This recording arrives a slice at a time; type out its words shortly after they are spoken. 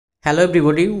Hello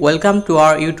everybody, welcome to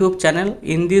our YouTube channel.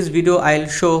 In this video I'll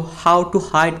show how to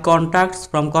hide contacts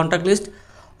from contact list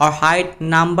or hide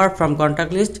number from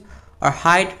contact list or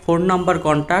hide phone number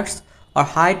contacts or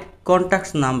hide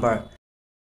contacts number.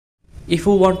 If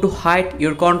you want to hide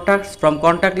your contacts from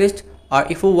contact list or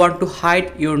if you want to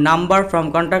hide your number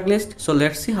from contact list, so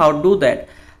let's see how to do that.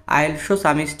 I'll show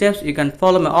some steps. You can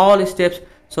follow me all steps.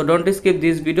 So don't skip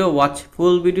this video, watch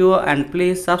full video and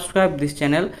please subscribe this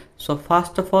channel. So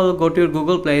first of all, go to your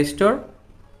Google Play Store.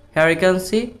 Here you can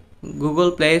see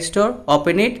Google Play Store,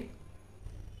 open it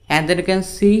and then you can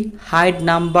see hide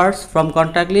numbers from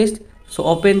contact list. So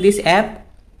open this app,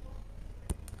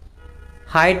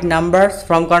 hide numbers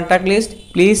from contact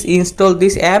list. Please install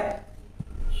this app.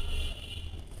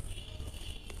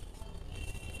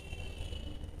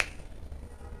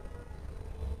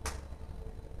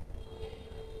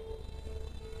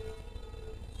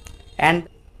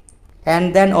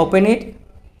 And then open it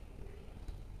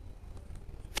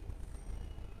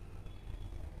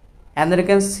and then you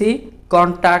can see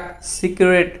contact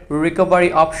secret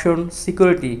recovery option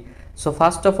security. So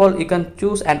first of all, you can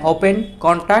choose and open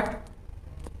contact.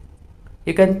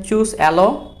 You can choose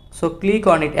allow, so click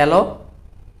on it, allow,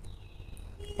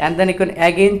 and then you can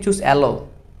again choose allow,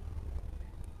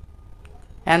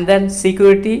 and then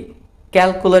security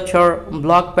calculator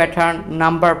block pattern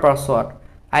number password.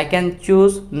 I can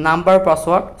choose number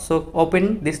password, so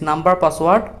open this number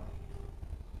password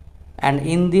and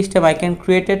in this time I can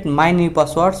create my new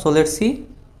password. So let's see.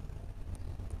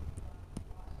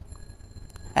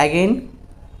 Again,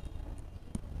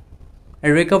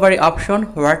 a recovery option,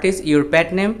 what is your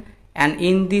pet name, and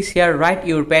in this here write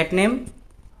your pet name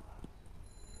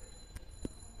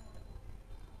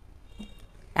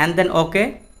and then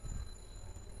OK.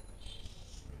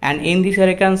 And in this here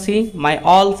I can see my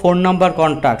all phone number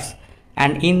contacts,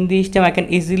 and in this time I can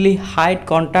easily hide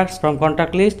contacts from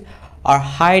contact list or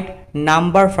hide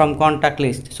number from contact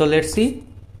list. So let's see.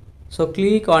 So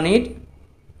click on it,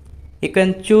 you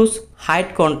can choose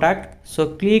hide contact, so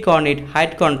click on it,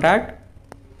 hide contact.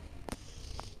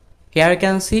 Here you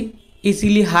can see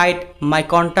easily hide my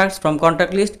contacts from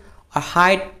contact list or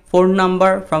hide phone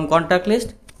number from contact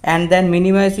list, and then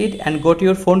minimize it and go to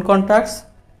your phone contacts.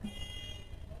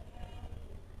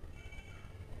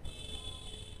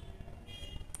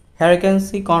 Here you can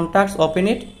see contacts, open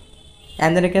it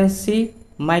and then you can see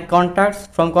my contacts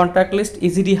from contact list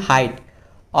easily hide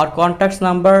or contacts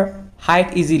number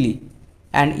hide easily,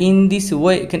 and in this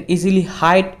way you can easily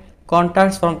hide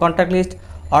contacts from contact list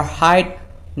or hide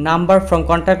number from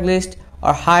contact list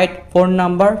or hide phone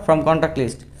number from contact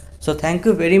list. So thank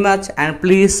you very much and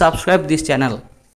please subscribe this channel.